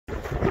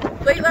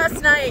Late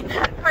last night,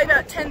 probably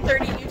about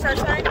 10:30 Utah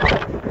time,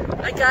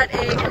 I got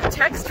a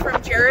text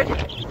from Jared,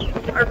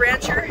 our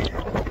rancher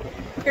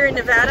here in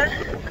Nevada,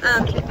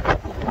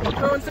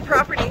 who owns the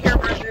property here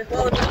where the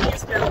Walipini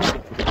is built.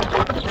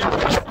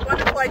 What a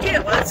wonderful idea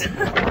it was.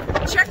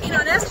 Checking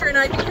on Esther and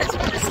I because we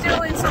were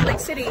still in Salt Lake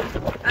City. He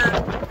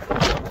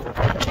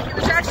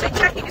was actually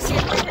checking to see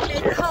if we had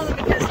made it home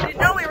because he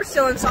didn't know we were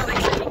still in Salt Lake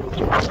City.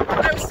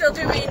 I was still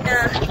doing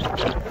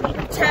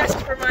a test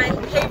for my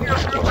behavioral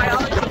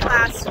neurobiology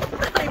class. I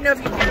don't even know if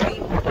you hear me.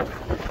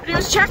 But he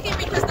was checking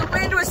because the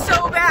wind was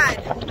so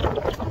bad.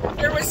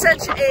 There was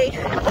such a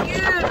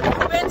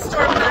huge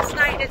windstorm last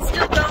night. It's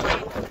still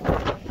going.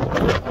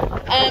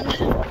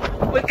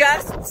 With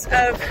gusts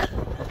of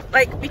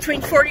like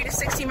between 40 to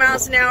 60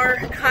 miles an hour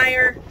and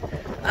higher.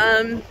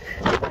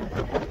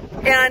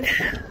 And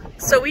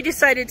so we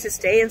decided to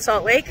stay in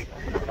Salt Lake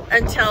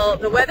until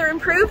the weather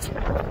improved.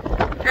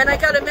 And I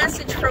got a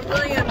message from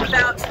William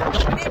about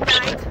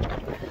midnight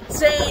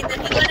saying that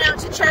he went out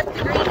to check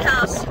the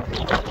greenhouse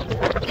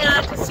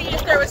and to see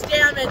if there was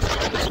damage.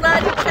 And he was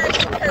glad to check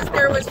because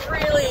there was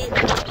really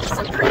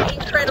some pretty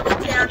incredible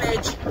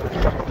damage.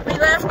 We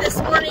left this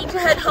morning to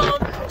head home,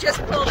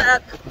 just pulled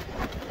up,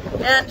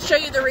 and show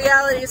you the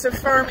realities of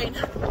farming.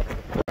 It's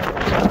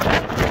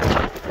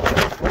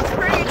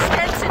pretty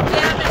extensive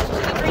damage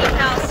to the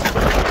greenhouse.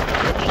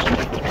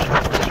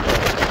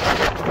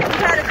 We've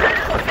had a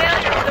critical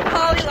failure with a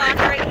poly lock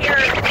right here.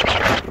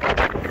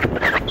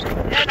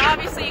 And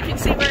obviously you can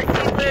see where it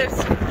came loose.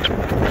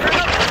 We're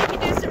hoping we can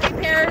do some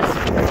repairs,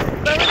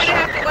 but we're gonna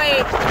have to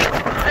wait.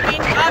 I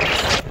mean,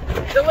 obviously,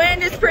 the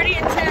wind is pretty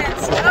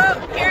intense. Oh,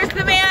 here's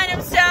the man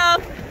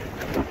himself.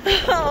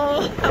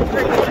 Oh, how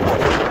pretty.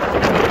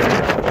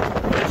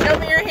 Show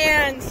me your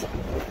hands.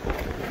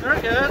 They're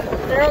good.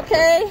 They're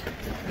okay?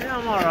 Yeah,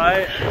 I'm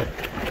alright.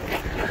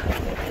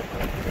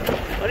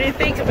 What do you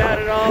think about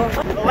it all?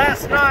 Well,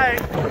 last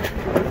night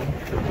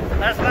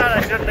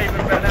I shouldn't have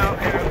even been out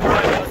here. It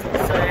probably wasn't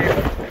safe.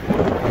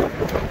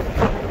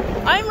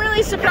 I'm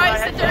really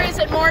surprised that there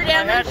isn't more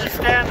damage. I had to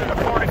stand at a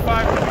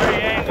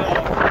 45-degree angle.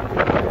 Well,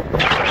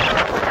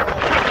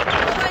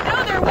 I know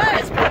there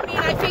was, but I mean,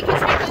 I think it's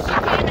because you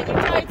came and you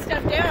tied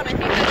stuff down. I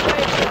think that's why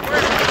it didn't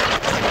work.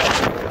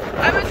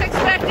 I was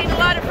expecting a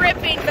lot of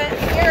ripping, but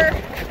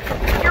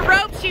your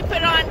ropes you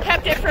put on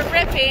kept it from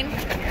ripping.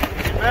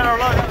 You better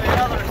look at the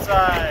other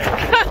side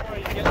before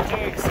you get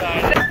too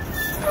excited.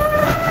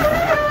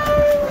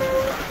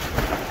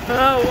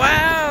 Oh,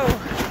 wow.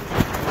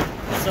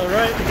 So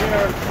right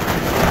here,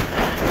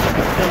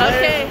 the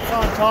layer that's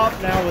on top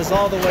now is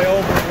all the way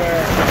over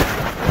where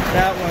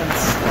that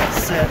one's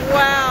sitting.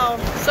 Wow.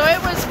 So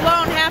it was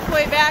blown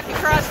halfway back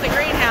across the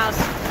greenhouse.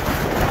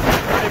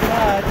 Pretty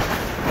much.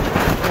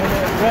 And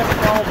it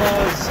ripped all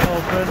those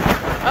open.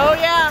 Oh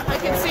yeah, I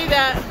can see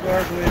that.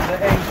 Where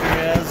the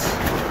anchor is.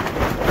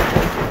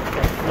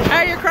 How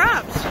are your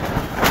crops?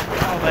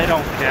 Oh, they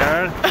don't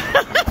care.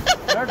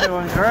 They're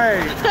doing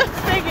great.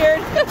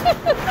 Figured.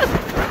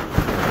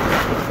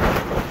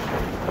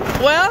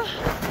 Well,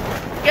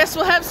 guess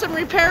we'll have some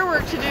repair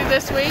work to do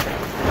this week.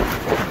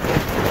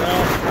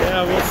 Well,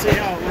 yeah, we'll see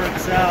how it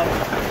works out.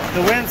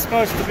 The wind's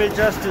supposed to be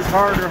just as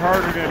harder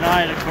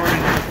tonight, according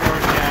to the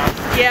forecast.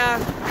 Yeah.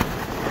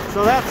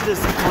 So that's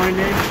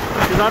disappointing,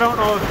 because I don't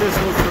know if this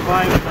will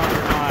survive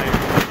another night.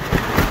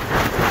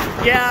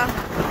 Yeah.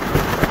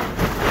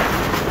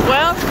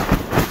 Well,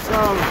 so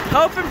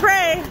hope and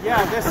pray.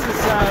 Yeah, this is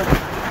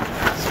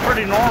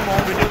pretty normal.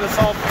 We do this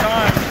all the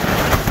time.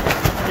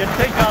 You'd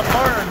think I'd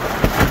learn.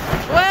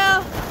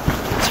 Well,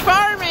 it's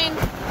farming.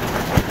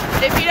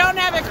 If you don't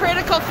have a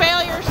critical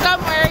failure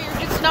somewhere, you're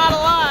just not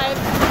alive.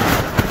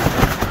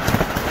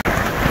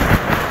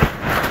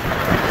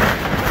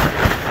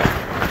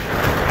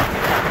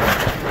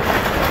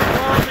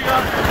 Well, we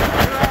got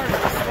 2 hours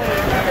of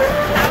sleep.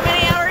 How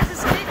many hours of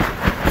sleep?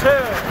 2.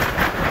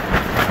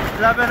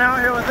 And I've been out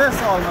here with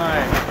this all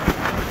night.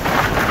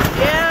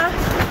 Yeah.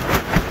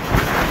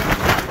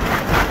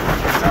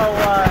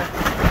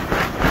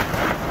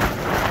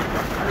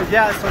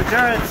 Yeah, so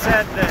Jared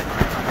said that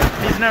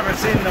he's never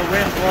seen the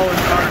wind blow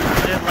as hard as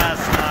it did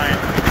last night.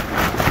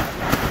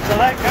 So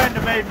that kind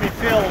of made me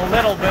feel a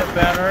little bit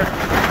better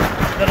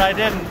that I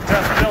didn't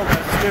just build a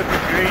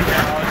stupid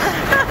greenhouse.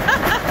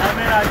 I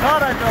mean, I thought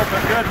I built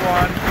a good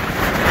one.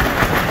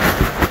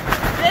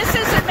 This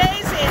is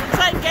amazing. It's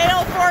like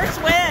gale force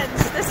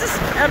winds. This is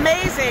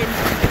amazing.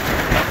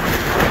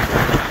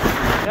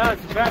 Yeah,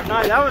 it's a bad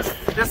night.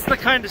 This is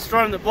the kind of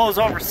storm that blows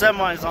over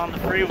semis on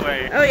the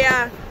freeway. Oh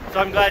yeah. So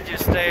I'm glad you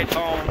stayed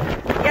home.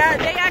 Yeah,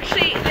 they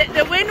actually,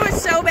 the wind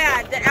was so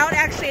bad that out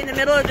actually in the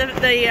middle of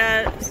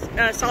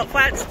the salt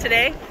flats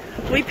today,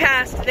 we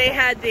passed, they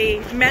had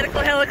the medical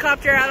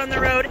helicopter out on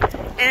the road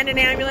and an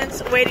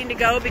ambulance waiting to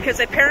go because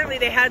apparently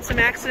they had some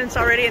accidents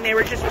already and they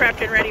were just prepped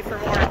and ready for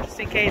more just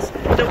in case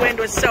the wind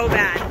was so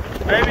bad.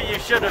 Maybe you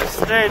should have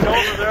stayed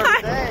over there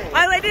today.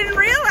 I didn't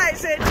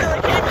realize it until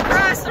it came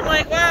across. I'm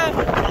like, wow.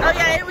 Oh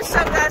yeah, it was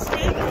so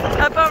gusty.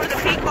 Up over the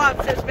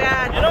Pequops, it's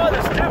bad. You know what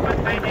the stupid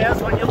thing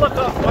is? When you look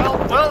up,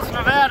 Wells,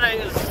 Nevada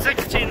is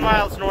 16 10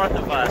 miles north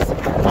of us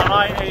on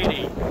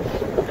I-80.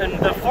 And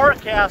the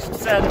forecast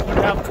said it would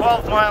have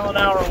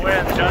 12-mile-an-hour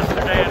winds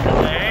yesterday and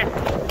today.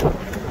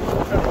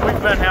 And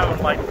we've been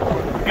having like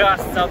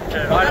gusts up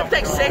to, I don't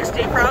think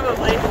 60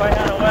 probably. If I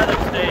had a weather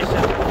station,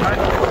 I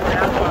don't know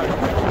that one.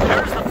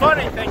 Here's the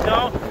funny thing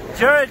though,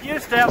 Jared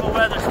used to have a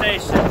weather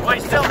station. Well, he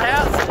still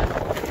has it.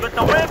 But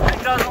the wind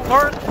thing doesn't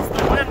work because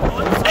the wind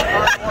blew so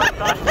hard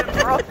got him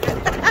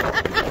broken.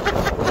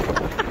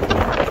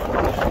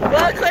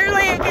 Well,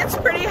 clearly it gets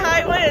pretty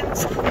high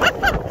winds.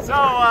 So,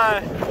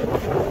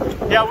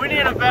 yeah, we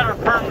need a better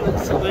permanent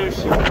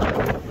solution.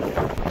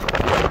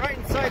 Right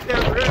inside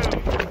that room,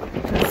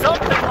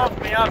 something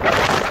woke me up. There's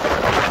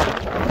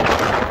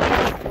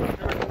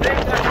a thing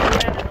that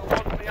went in and it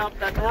woke me up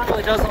that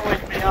normally doesn't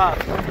wake me up.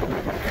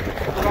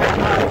 But I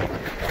thought,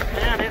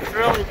 man, it's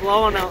really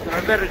blowing out there.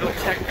 I better go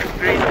check the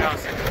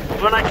greenhouse.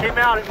 When I came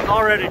out, it was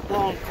already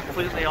blown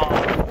completely off.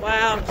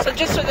 Wow. So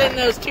just within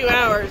those 2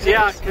 hours.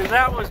 Yeah, because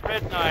that was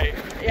midnight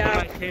when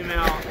I came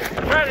out.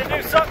 Trying to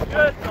do something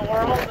good in the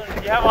world,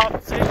 and you have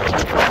opposition.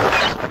 That's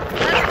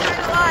kind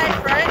of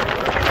life, right?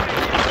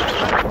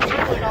 I'm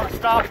certainly not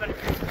stopping.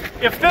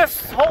 If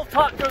this whole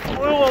truck just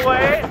blew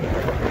away,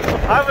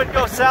 I would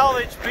go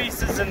salvage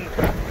pieces and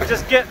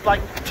just get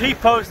like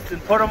T-posts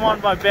and put them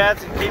on my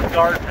beds and keep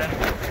gardening.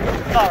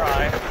 It's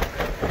alright.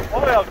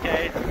 We'll be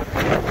okay.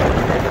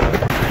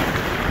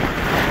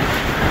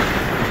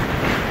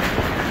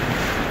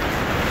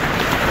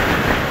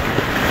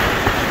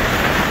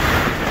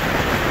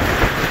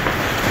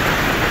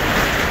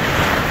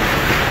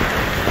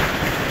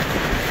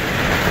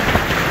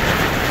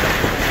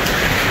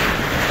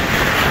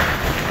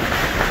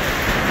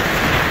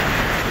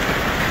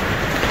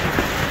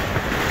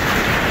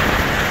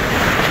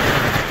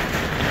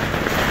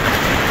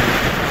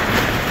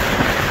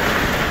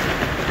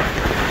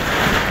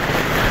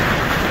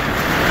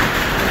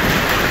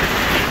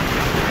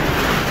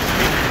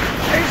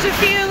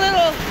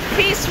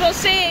 Peaceful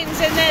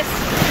scenes in this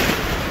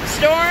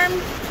storm.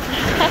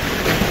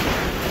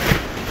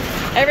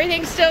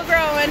 Everything's still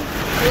growing.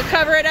 We'll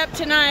cover it up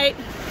tonight.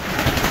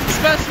 It's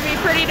supposed to be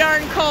pretty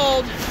darn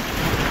cold.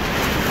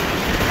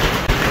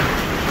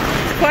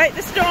 It's quite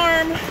the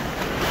storm.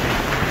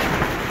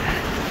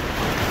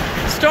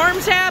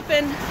 Storms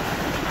happen.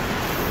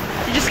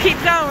 You just keep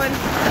going.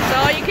 That's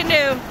all you can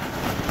do.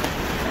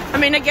 I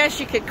mean, I guess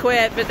you could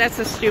quit, but that's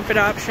a stupid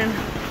option.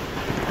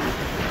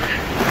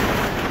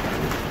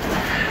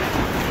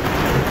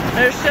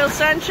 There's still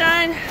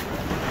sunshine,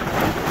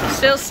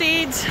 still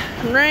seeds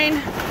and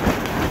rain.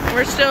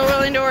 We're still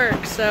willing to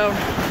work, so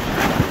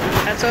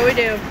that's what we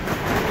do.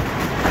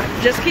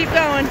 Just keep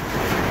going.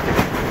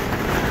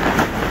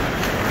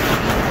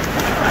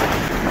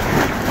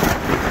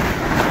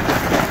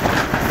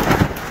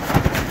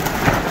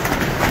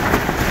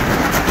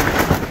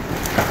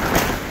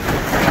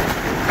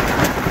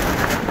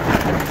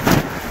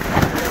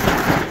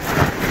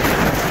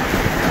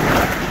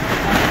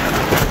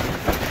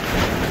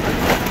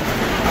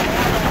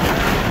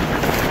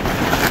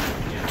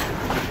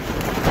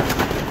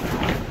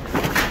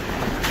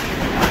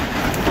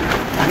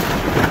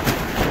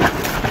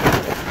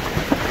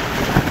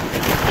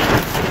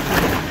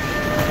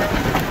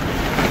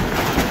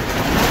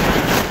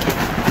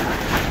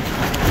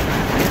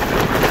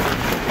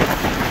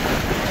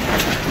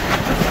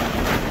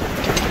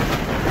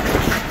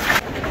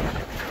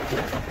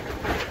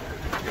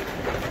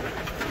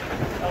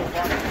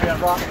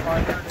 Rock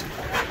climber.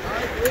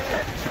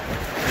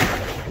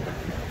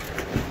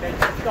 Okay,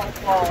 just don't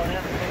fall and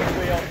everything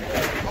will be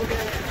okay.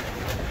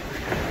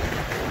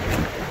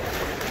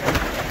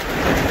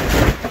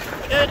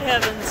 Good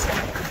heavens.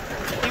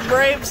 You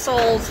brave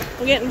souls.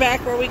 We're getting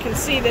back where we can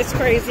see this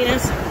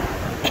craziness.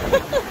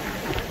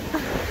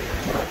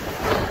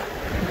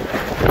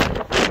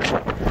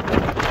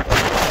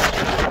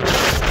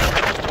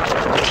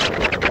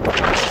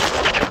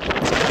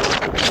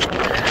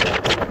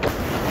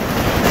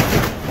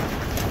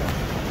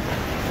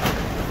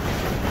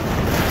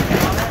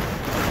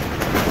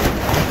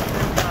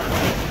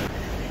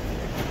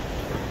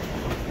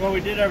 Well, we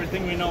did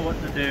everything we know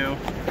what to do.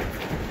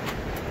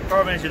 The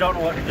problem is you don't know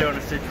what to do in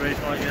a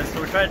situation like this,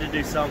 so we tried to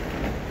do something.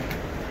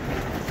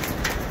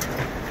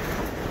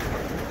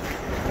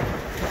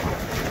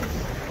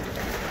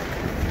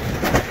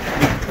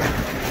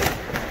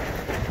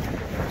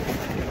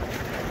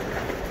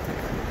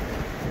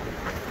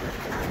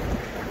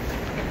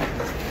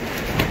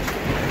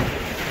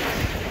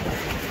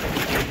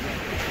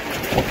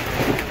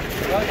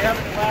 Well, you have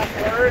the last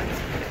word.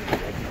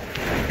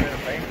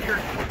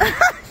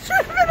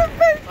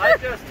 I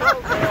just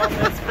told you on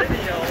this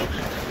video,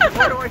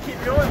 why do I keep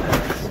doing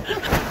this?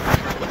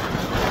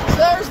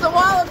 There's the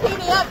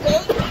Walipini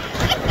update.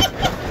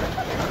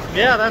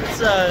 Yeah,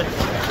 that's,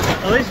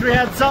 at least we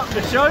had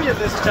something to show you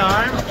this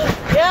time.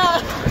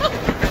 Yeah.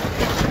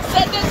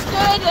 Send us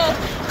good,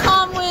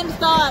 calm wind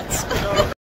thoughts.